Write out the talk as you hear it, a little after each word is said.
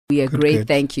We are Good, great, good.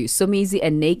 thank you. Somizi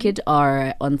and Naked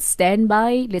are on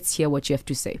standby. Let's hear what you have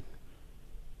to say.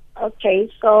 Okay,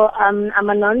 so I'm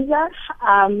a Nonza.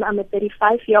 I'm a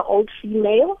 35-year-old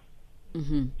female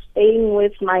staying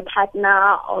with my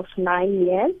partner of 9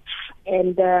 years,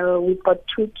 and we've got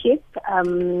 2 kids,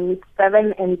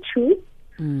 7 and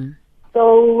 2.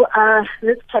 So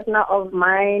this partner of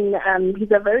mine,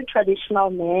 he's a very traditional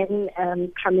man,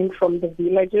 coming from the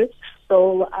villages.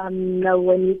 So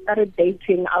when we started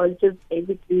dating, I was just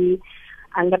basically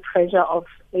under pressure of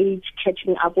age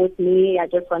catching up with me. I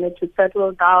just wanted to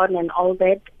settle down and all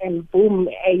that. And boom,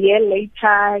 a year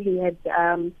later, he had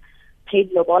paid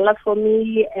lobola for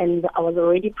me, and I was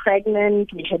already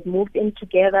pregnant. We had moved in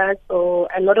together. So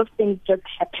a lot of things just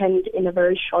happened in a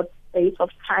very short space of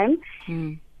time.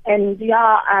 And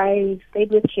yeah, I stayed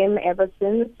with him ever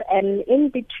since. And in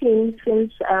between,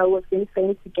 since we've been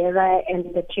staying together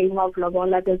and the paying of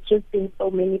lobola, there's just been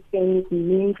so many things,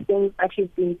 mean things that he's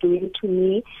been doing to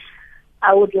me.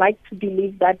 I would like to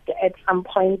believe that at some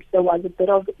point there was a bit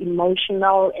of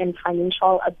emotional and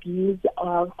financial abuse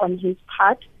on his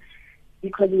part,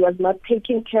 because he was not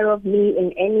taking care of me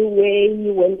in any way.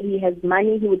 When he has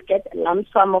money, he would get a lump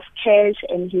sum of cash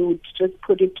and he would just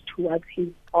put it towards his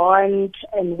bond,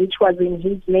 and which was in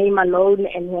his name alone.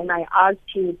 And when I asked,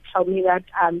 he would tell me that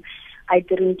I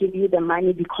didn't give you the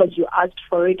money because you asked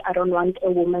for it. I don't want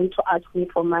a woman to ask me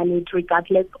for money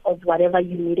regardless of whatever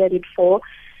you needed it for.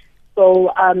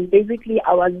 So basically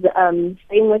I was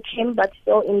staying with him but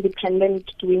still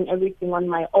independent, doing everything on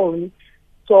my own.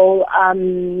 So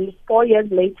 4 years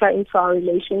later into our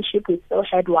relationship, we still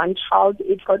had 1 child.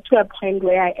 It got to a point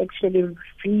where I actually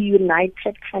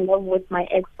reunited kind of with my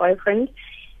ex-boyfriend.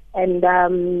 And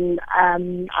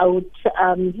I would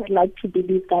like to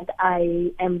believe that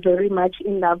I am very much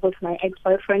in love with my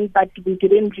ex-boyfriend, but we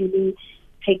didn't really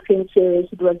take things serious.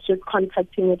 It was just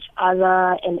contacting each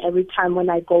other, and every time when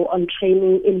I go on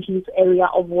training in his area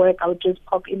of work, I would just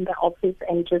pop in the office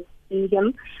and just see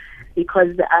him.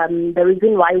 Because the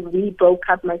reason why we broke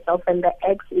up, myself and the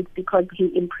ex, is because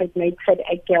he impregnated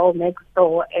a girl next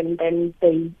door, and then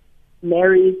they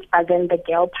married, but then the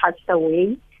girl passed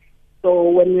away. So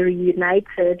when we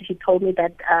reunited, he told me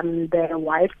that the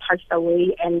wife passed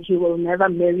away and he will never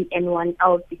marry anyone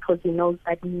else because he knows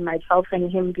that myself and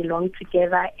him belong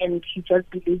together, and he just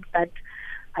believes that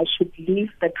I should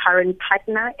leave the current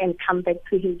partner and come back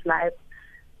to his life.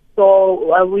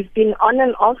 So we've been on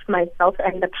and off, myself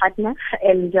and the partner,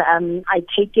 and I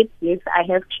take it, yes, I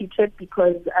have cheated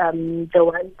because there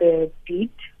was the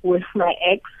beat with my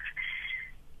ex.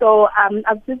 So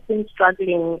I've just been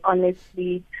struggling,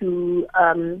 honestly, to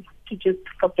just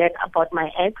forget about my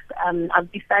ex.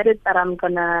 I've decided that I'm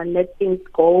gonna let things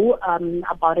go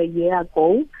about a year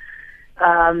ago.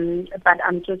 But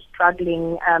I'm just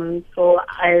struggling. So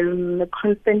I'm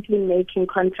constantly making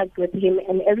contact with him,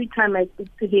 and every time I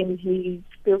speak to him, he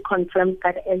still confirms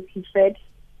that, as he said,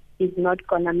 he's not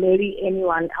gonna marry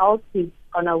anyone else. He's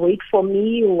gonna wait for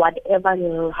me,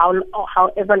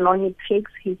 however long it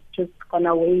takes. He's just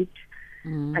gonna wait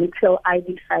until I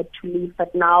decide to leave.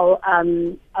 But now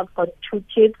I've got 2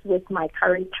 kids with my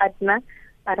current partner,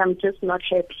 but I'm just not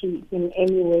happy in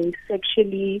any way.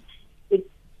 Sexually,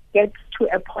 gets to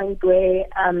a point where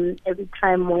every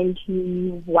time when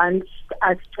he wants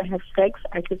us to have sex,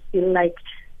 I just feel like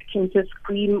I can just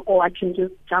scream or I can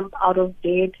just jump out of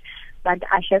bed, but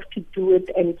I have to do it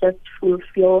and just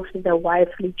fulfill the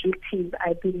wifely duties,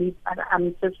 I believe. But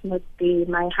I'm just not there.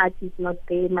 My heart is not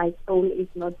there. My soul is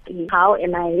not there. How?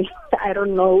 And I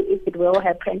don't know if it will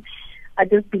happen. I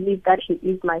just believe that he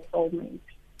is my soulmate.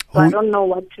 So I don't know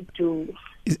what to do.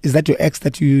 Is that your ex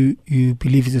that you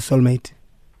believe is a soulmate?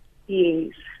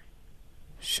 Yes.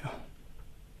 Sure.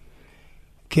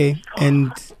 Okay,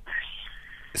 and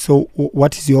so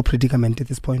what is your predicament at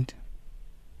this point?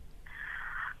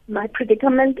 My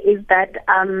predicament is that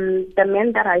the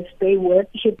man that I stay with,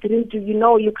 he didn't do,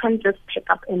 you can't just pick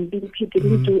up and leave. He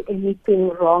didn't do anything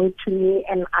wrong to me,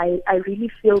 and I really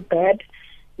feel bad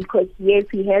because, yes,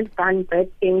 he has done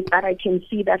bad things, but I can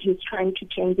see that he's trying to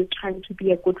change. He's trying to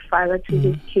be a good father to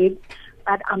his kids.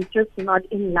 But I'm just not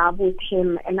in love with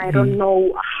him, and I don't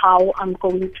know how I'm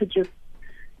going to just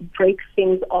break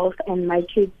things off. And my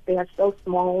kids, they are so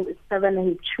small, 7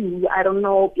 and 2. I don't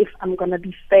know if I'm going to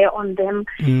be fair on them,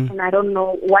 and I don't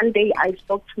know. One day I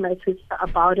spoke to my sister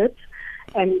about it,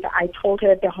 and I told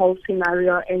her the whole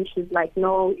scenario, and she's like,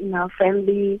 no, in our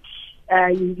family,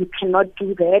 you cannot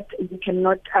do that. You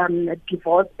cannot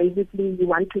divorce. Basically, you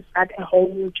want to start a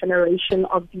whole new generation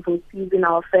of divorcees in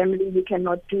our family. You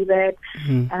cannot do that.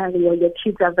 Your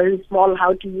kids are very small.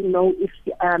 How do you know if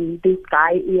this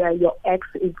guy, your ex,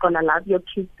 is gonna love your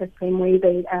kids the same way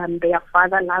their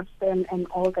father loves them and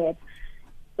all that?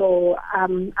 So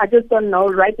I just don't know.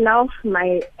 Right now,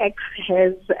 my ex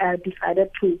has decided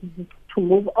to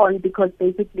move on because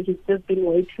basically he's just been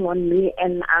waiting on me,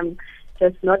 and I'm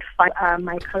just not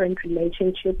my current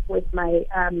relationship with my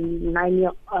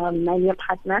 9-year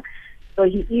partner. So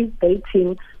he is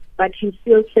dating, but he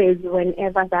still says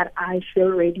whenever that I feel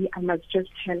ready, I must just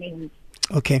tell him.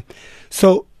 Okay.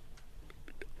 So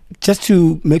just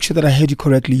to make sure that I heard you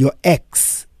correctly, your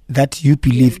ex that you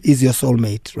believe is your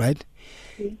soulmate, right?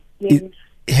 Yes.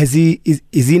 Is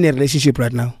he in a relationship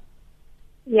right now?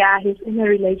 Yeah, he's in a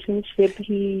relationship.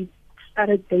 He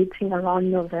started dating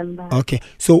around November. Okay.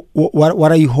 So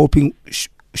what are you hoping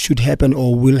should happen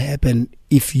or will happen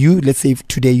if you, let's say if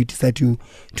today you decide to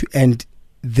end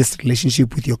this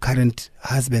relationship with your current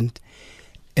husband?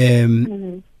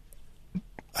 Are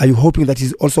you hoping that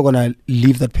he's also going to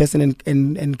leave that person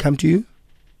and come to you?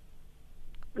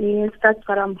 Yes, that's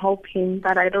what I'm hoping,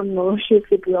 but I don't know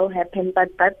if it will happen.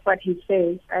 But that's what he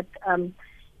says, that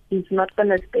he's not going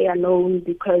to stay alone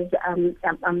because I'm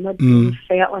not being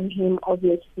fair on him,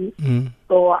 obviously.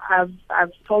 So I've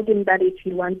told him that if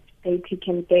he wants to date, he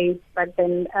can date. But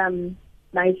then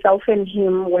myself and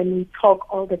him, when we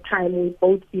talk all the time, we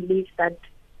both believe that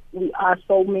we are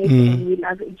soulmates and we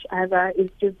love each other.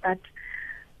 It's just that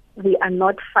we are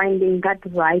not finding that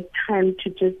right time to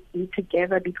just be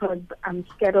together because I'm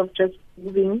scared of just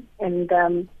moving,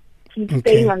 and he's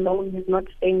staying alone. He's not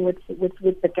staying with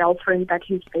the girlfriend that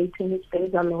he's dating. He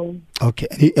stays alone. Okay,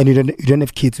 and you don't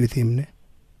have kids with him, ne?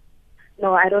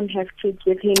 No, I don't have kids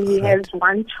with him. He has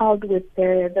one child with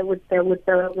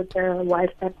the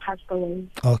wife that passed away.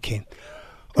 Okay,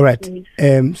 all right.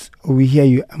 We hear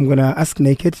you. I'm gonna ask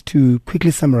Naked to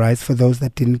quickly summarize for those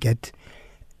that didn't get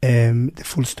the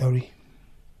full story.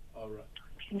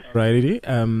 Righty.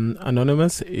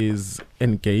 Anonymous is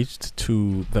engaged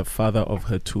to the father of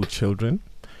her 2 children,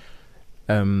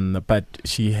 but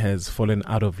she has fallen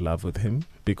out of love with him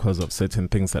because of certain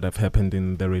things that have happened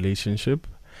in the relationship,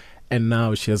 and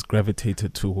now she has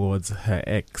gravitated towards her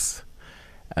ex.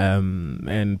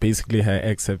 And basically her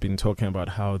ex have been talking about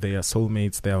how they are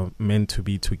soulmates, they are meant to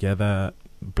be together,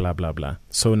 blah blah blah.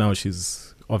 So now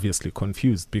she's obviously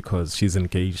confused because she's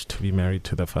engaged to be married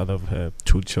to the father of her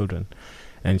 2 children,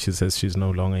 and she says she's no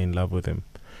longer in love with him.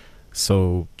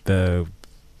 So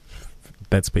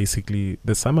that's basically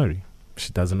the summary.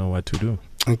 She doesn't know what to do.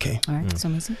 Okay. All right. So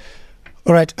amazing.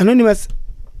 All right, Anonymous,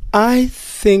 I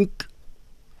think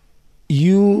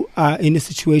you are in a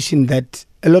situation that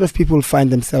a lot of people find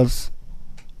themselves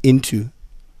into,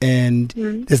 and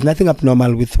there's nothing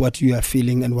abnormal with what you are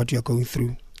feeling and what you are going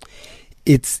through.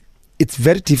 It's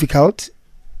very difficult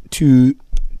to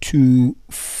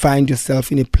find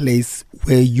yourself in a place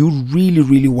where you really,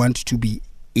 really want to be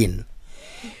in.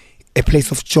 A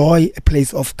place of joy, a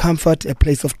place of comfort, a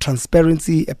place of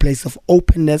transparency, a place of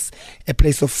openness, a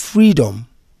place of freedom,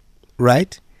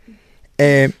 right?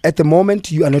 At the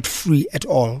moment, you are not free at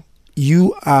all.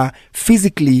 You are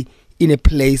physically in a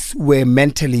place where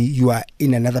mentally you are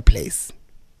in another place.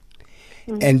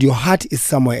 And your heart is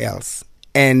somewhere else.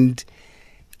 And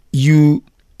you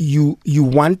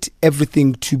want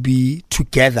everything to be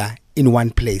together in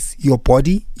one place. Your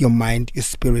body, your mind, your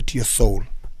spirit, your soul.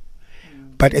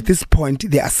 But at this point,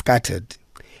 they are scattered.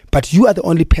 But you are the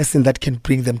only person that can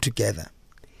bring them together.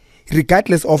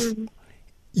 Regardless of,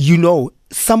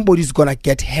 somebody's going to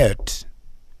get hurt.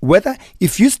 Whether,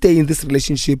 if you stay in this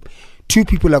relationship, 2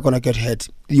 people are going to get hurt.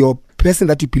 Your person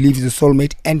that you believe is a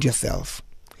soulmate and yourself.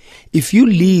 If you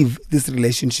leave this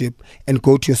relationship and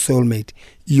go to your soulmate,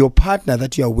 your partner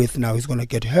that you are with now is going to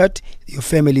get hurt. Your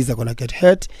families are going to get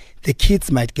hurt. The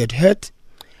kids might get hurt.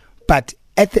 But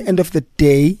at the end of the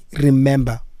day,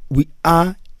 remember, we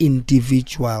are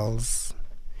individuals.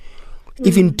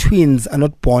 Even twins are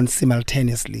not born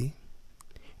simultaneously.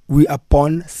 We are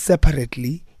born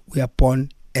separately. We are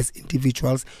born as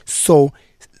individuals. So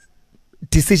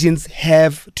decisions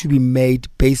have to be made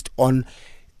based on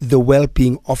the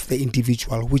well-being of the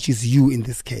individual, which is you in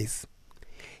this case.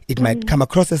 It might come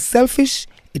across as selfish,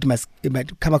 it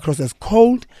might come across as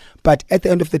cold, but at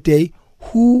the end of the day,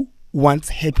 who wants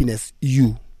happiness?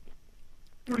 You.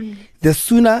 The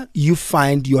sooner you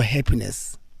find your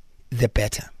happiness, the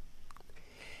better.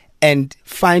 And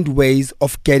find ways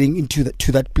of getting to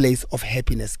that place of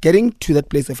happiness. Getting to that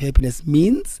place of happiness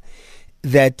means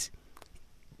that,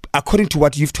 according to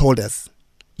what you've told us,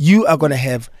 you are going to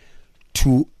have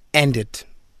to end it.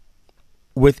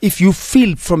 If you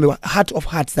feel from your heart of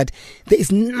hearts that there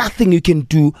is nothing you can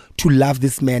do to love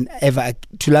this man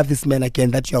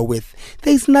again that you're with,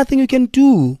 there is nothing you can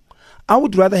do. I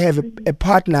would rather have a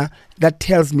partner that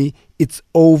tells me it's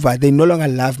over, they no longer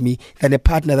love me, than a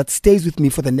partner that stays with me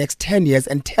for the next 10 years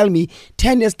and tell me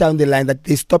 10 years down the line that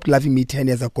they stopped loving me 10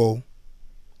 years ago.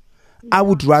 I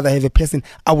would rather have a person,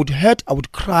 I would hurt, I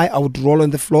would cry, I would roll on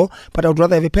the floor, but I would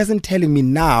rather have a person telling me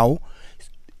now,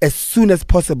 as soon as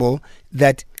possible,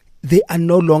 that they are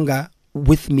no longer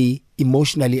with me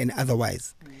emotionally and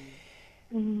otherwise.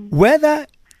 Whether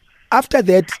after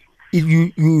that, if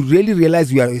you really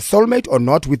realize you are a soulmate or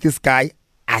not with this guy,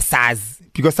 asas.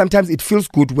 Because sometimes it feels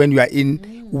good when you are in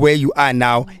where you are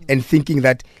now and thinking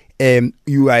that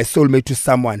you are a soulmate to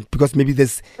someone, because maybe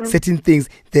there's certain things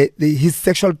that his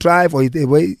sexual drive or the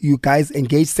way you guys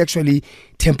engage sexually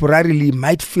temporarily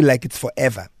might feel like it's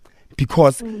forever,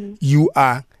 because you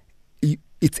are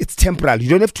it's temporal. You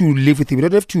don't have to live with him. You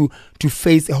don't have to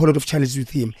face a whole lot of challenges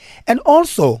with him. And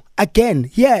also, again,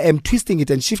 here I am twisting it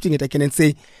and shifting it again and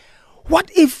say, what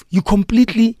if you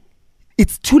completely,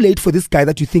 it's too late for this guy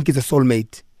that you think is a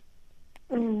soulmate?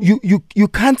 You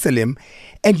cancel him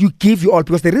and you give your all,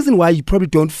 because the reason why you probably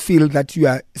don't feel that you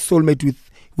are soulmate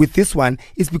with this one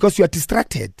is because you are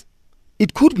distracted.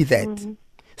 It could be that.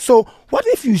 So what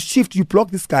if you shift, you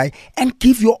block this guy and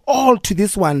give your all to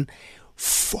this one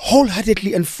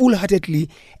wholeheartedly and full-heartedly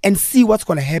and see what's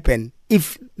going to happen.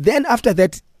 If then after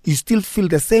that you still feel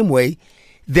the same way,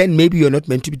 then maybe you're not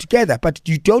meant to be together. But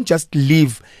you don't just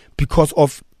leave because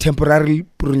of temporary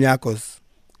brunyakos,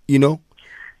 you know?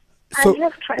 So, I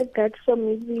have tried that. So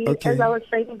maybe, as I was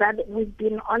saying, that we've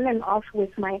been on and off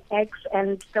with my ex,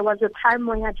 and there was a time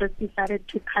when I just decided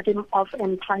to cut him off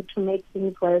and try to make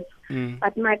things worse.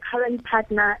 But my current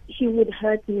partner, he would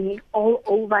hurt me all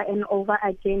over and over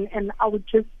again, and I would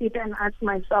just sit and ask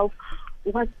myself,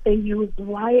 what's the use?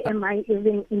 Why am I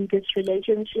even in this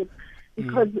relationship?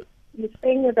 Because you're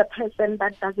staying with a person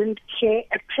that doesn't care,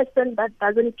 a person that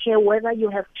doesn't care whether you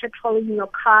have petrol in your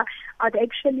car. I'd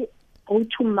actually go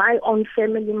to my own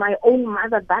family, my own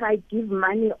mother that I give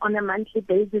money on a monthly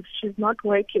basis. She's not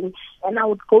working. And I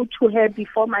would go to her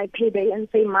before my payday and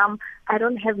say, Mom, I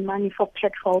don't have money for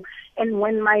petrol. And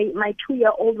when my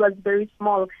 2-year-old was very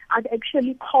small, I'd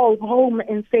actually call home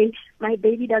and say, my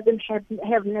baby doesn't have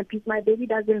nappies, my baby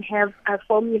doesn't have a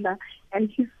formula.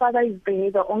 And his father is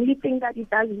there. The only thing that he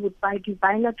does is would buy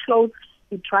designer clothes.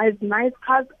 He drives nice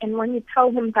cars. And when you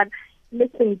tell him that,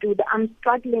 listen, dude, I'm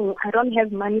struggling. I don't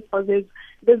have money for this.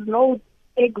 There's no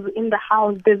eggs in the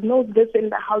house. There's no this in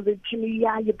the house. Actually,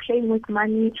 yeah, you're playing with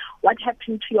money. What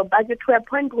happened to your budget? To a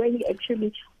point where he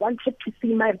actually wanted to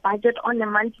see my budget on a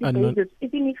monthly basis.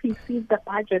 Even if he sees the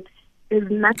budget, there's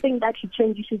nothing that he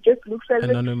changes. He just looks at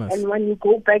it. And when you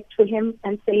go back to him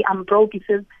and say, I'm broke, he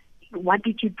says, what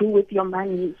did you do with your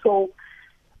money? So,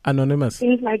 Anonymous.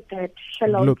 Things like that.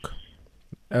 Hello. Look,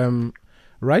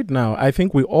 right now, I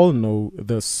think we all know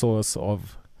the source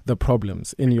of the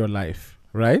problems in your life,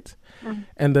 right?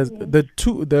 And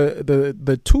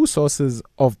the two sources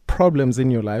of problems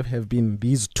in your life have been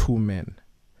these two men,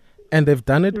 and they've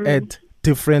done it at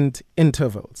different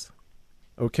intervals.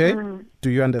 Okay? Do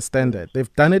you understand that?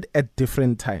 They've done it at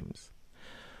different times.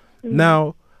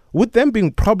 Now, with them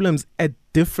being problems at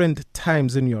different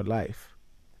times in your life,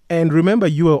 and remember,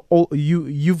 you were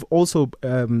also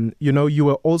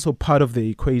part of the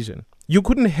equation. You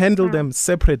couldn't handle them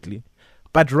separately,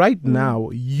 but right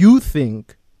now you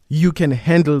think you can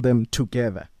handle them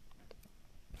together.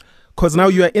 Because now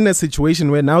you are in a situation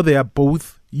where now they are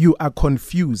both. You are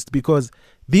confused because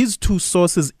these two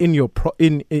sources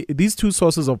these two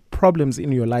sources of problems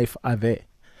in your life are there,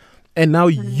 and now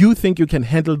you think you can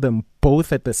handle them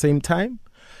both at the same time.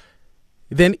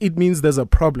 Then it means there's a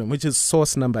problem, which is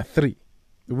source number 3.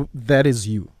 That is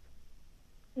you.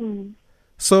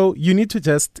 So you need to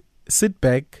just sit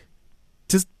back.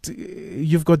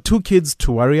 You've got 2 kids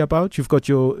to worry about. You've got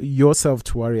yourself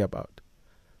to worry about.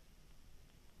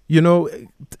 You know,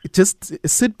 just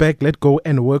sit back, let go,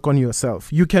 and work on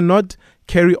yourself. You cannot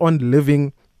carry on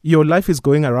living. Your life is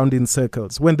going around in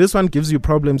circles. When this one gives you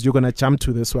problems, you're going to jump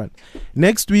to this one.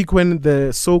 Next week, when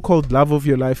the so-called love of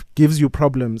your life gives you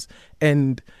problems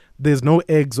and there's no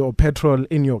eggs or petrol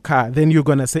in your car, then you're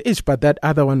going to say, ish, but that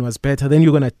other one was better. Then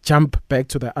you're going to jump back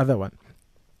to the other one.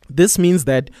 This means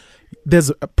that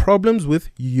there's problems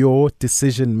with your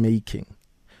decision making.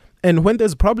 And when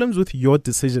there's problems with your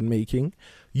decision making,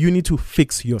 you need to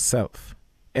fix yourself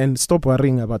and stop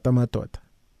worrying about tamatota.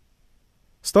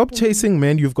 Stop chasing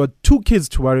men. You've got 2 kids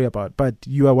to worry about, but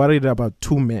you are worried about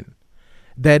 2 men.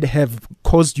 that have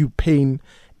caused you pain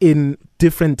in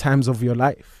different times of your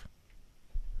life.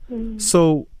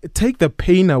 So take the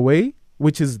pain away,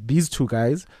 which is these two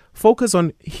guys. Focus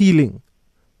on healing.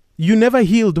 You never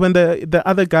healed when the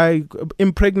other guy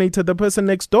impregnated the person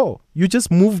next door. You just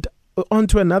moved on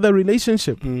to another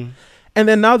relationship. And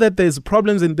then now that there's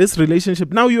problems in this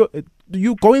relationship, now you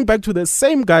going back to the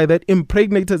same guy that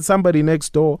impregnated somebody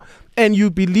next door, and you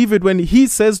believe it when he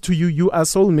says to you, you are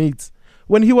soulmates.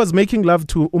 When he was making love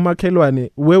to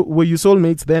Umakelwane, were you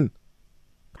soulmates then?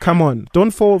 Come on,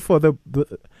 don't fall for the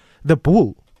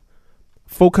bull.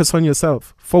 Focus on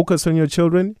yourself. Focus on your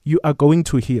children. You are going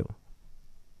to heal.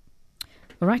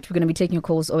 All right, we're going to be taking your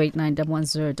calls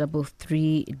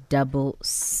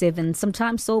 089-110-3377.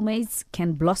 Sometimes soulmates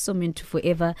can blossom into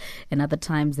forever, and other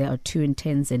times they are too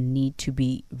intense and need to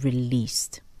be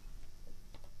released.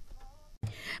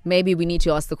 Maybe we need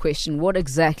to ask the question, what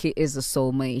exactly is a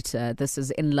soulmate? This is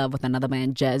In Love with Another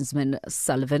Man, Jasmine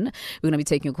Sullivan. We're going to be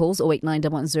taking your calls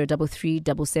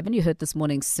 089-110-3377. You heard this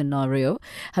morning's scenario.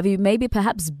 Have you maybe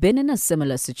perhaps been in a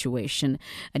similar situation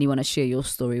and you want to share your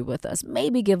story with us?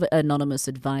 Maybe give anonymous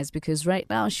advice, because right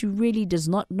now she really does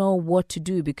not know what to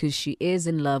do because she is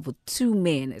in love with two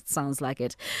men. It sounds like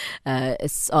it.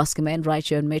 It's Ask a Man right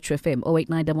here on Metro FM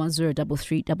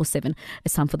 089-110-3377.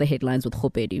 It's time for the headlines with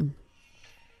Khopedi.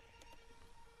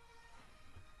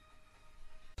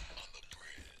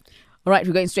 All right,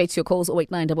 we're going straight to your calls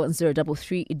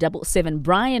 089-110-3377.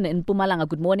 Brian in Mpumalanga,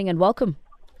 good morning and welcome.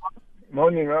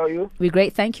 Morning, how are you? We're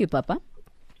great, thank you, Papa.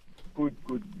 Good.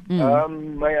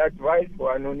 My advice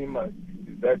for Anonymous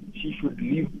is that she should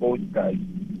leave both guys.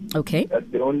 Okay. That's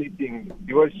the only thing,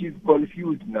 because she's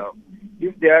confused now.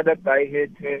 If the other guy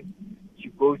hates her, she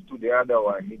goes to the other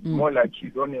one. It's more like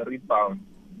she's on a rebound.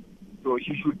 So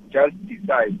she should just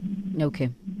decide.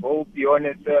 Okay. Go beyond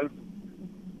herself.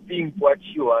 Think what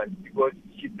she wants, because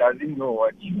she doesn't know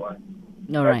what she wants.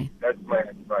 All right. That's my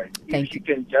advice. Thank if she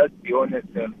can just be on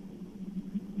herself.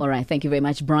 All right. Thank you very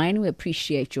much, Brian. We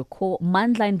appreciate your call.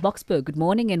 Mandla in Boxburg, good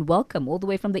morning and welcome all the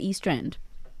way from the East Rand.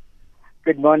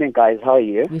 Good morning, guys. How are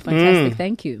you? We're fantastic.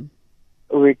 Thank you.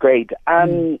 We're great.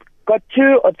 Got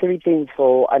 2 or 3 things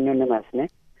for Anonymous.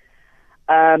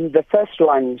 The first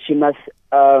one, she must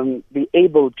be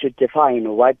able to define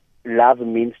what love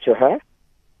means to her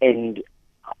and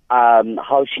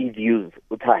how she views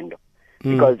Utando.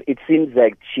 Because it seems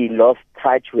like she lost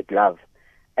touch with love,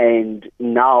 and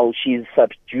now she's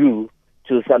subdued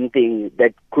to something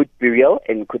that could be real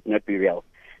and could not be real.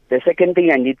 The second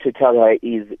thing I need to tell her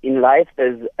is, in life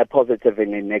there's a positive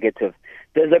and a negative.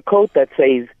 There's a quote that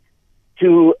says,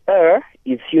 to err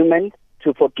is human,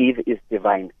 to forgive is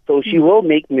divine. So she will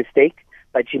make mistakes,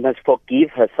 but she must forgive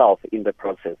herself in the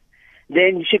process.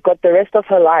 Then she got the rest of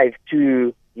her life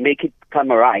to make it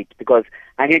come right, because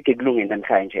as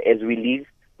we live,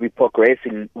 we progress,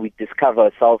 we discover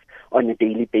ourselves on a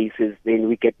daily basis, then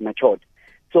we get matured.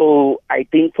 So I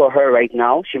think for her right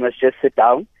now, she must just sit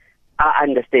down,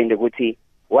 understand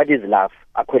what is love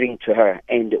according to her,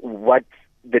 and what's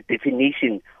the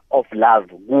definition of love,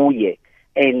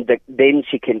 and then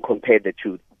she can compare the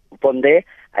two. From there,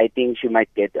 I think she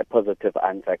might get a positive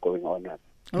answer going on.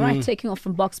 All right, taking off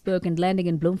from Boxburg and landing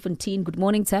in Bloemfontein. Good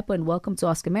morning, Tapo, and welcome to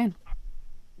Ask a Man.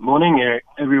 Morning,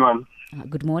 everyone.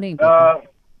 Good morning.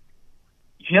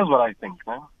 Here's what I think.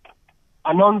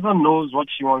 Anonza knows what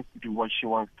she wants to do, what she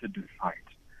wants to decide.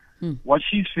 What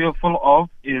she's fearful of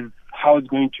is how it's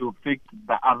going to affect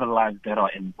the other lives that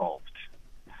are involved.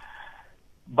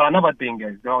 But another thing,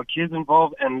 guys, there are kids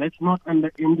involved, and let's not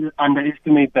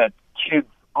underestimate that kids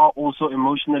are also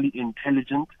emotionally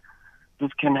intelligent.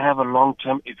 This can have a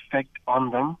long-term effect on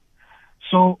them.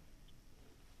 So,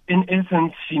 in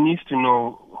essence, she needs to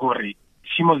know,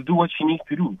 she must do what she needs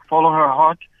to do. Follow her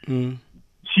heart. She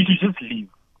should just leave.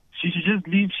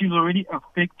 She's already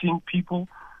affecting people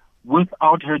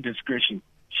without her discretion.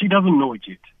 She doesn't know it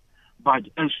yet. But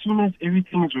as soon as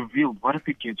everything is revealed, what if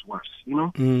it gets worse,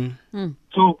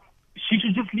 So, she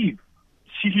should just leave.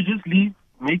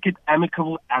 Make it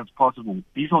amicable as possible.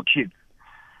 These are kids.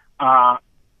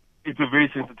 It's a very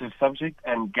sensitive subject,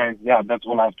 and guys, that's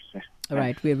all I have to say. All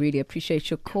right, we really appreciate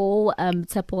your call.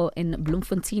 Tapo in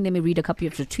Bloemfontein, let me read a couple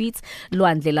of your tweets.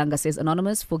 Luandle Langa says,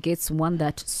 Anonymous forgets one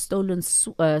that stolen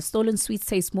sweets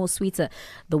taste more sweeter.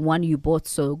 The one you bought,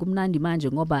 so gumnandi manje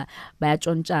ngoba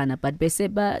bayachonchana, but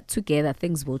beseba together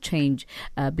things will change.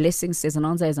 Blessing says,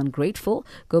 Anonza is ungrateful.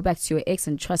 Go back to your ex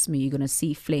and trust me, you're going to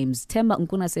see flames. Temba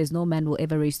Nkuna says, no man will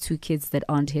ever raise 2 kids that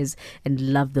aren't his and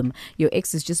love them. Your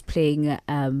ex is just playing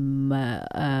a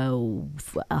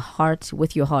heart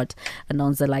with your heart.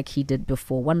 Anonza like he did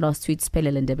before. One last tweet,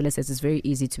 Spelele Ndebele says it's very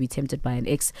easy to be tempted by an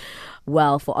ex,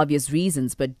 well, for obvious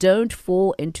reasons, but don't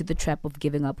fall into the trap of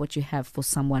giving up what you have for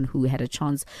someone who had a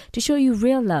chance to show you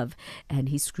real love and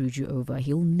he screwed you over.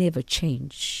 He'll never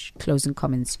change. Closing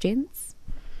comments, gents?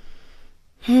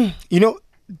 You know,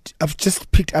 I've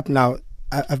just picked up now.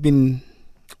 I've been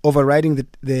overriding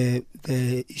the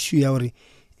issue already.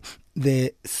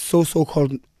 The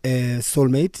so-called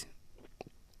soulmate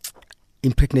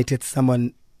impregnated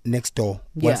someone next door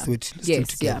whilst we're still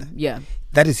together. Yeah.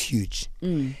 That is huge.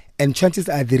 And chances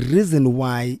are the reason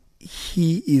why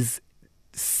he is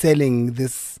selling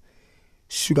this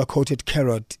sugar-coated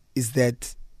carrot is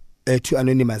that to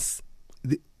Anonymous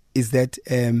is that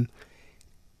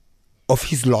of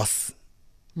his loss.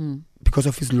 Because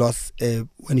of his loss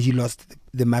when he lost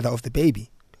the mother of the baby.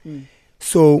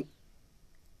 So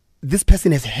this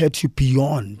person has hurt you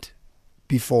beyond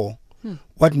before.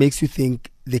 What makes you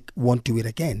think they won't do it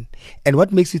again? And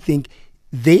what makes you think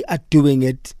they are doing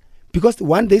it because,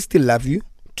 one, they still love you,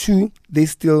 two, they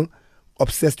still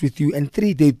obsessed with you, and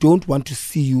three, they don't want to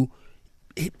see you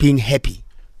being happy.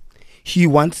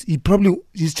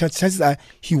 His chances are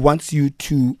he wants you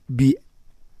to be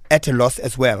at a loss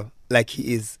as well, like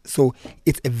he is. So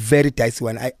it's a very dicey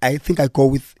one. I think I go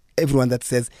with everyone that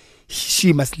says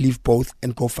she must leave both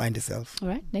and go find herself. All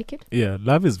right, Naked? Yeah,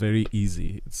 love is very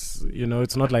easy. It's,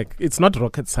 it's not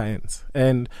rocket science.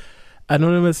 And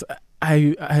Anonymous,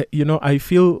 I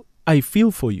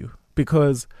feel for you,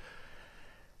 because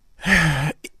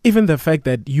even the fact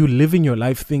that you live in your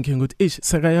life thinking, "Ish,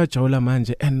 Sagaya Jaula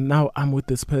Manje, and now I'm with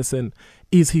this person.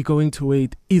 Is he going to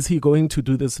wait? Is he going to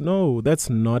do this?" No, that's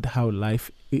not how love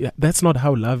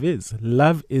is.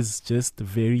 Love is just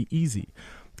very easy.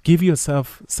 Give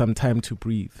yourself some time to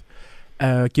breathe.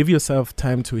 Give yourself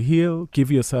time to heal.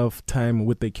 Give yourself time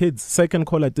with the kids. Second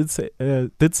caller did say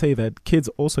that kids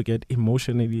also get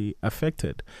emotionally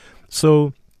affected.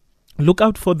 So look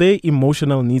out for their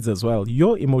emotional needs as well,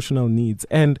 your emotional needs.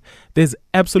 And there's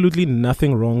absolutely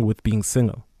nothing wrong with being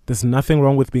single. There's nothing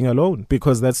wrong with being alone,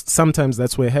 because sometimes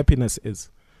that's where happiness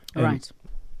is. All right.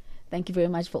 Thank you very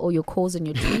much for all your calls and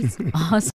your tweets.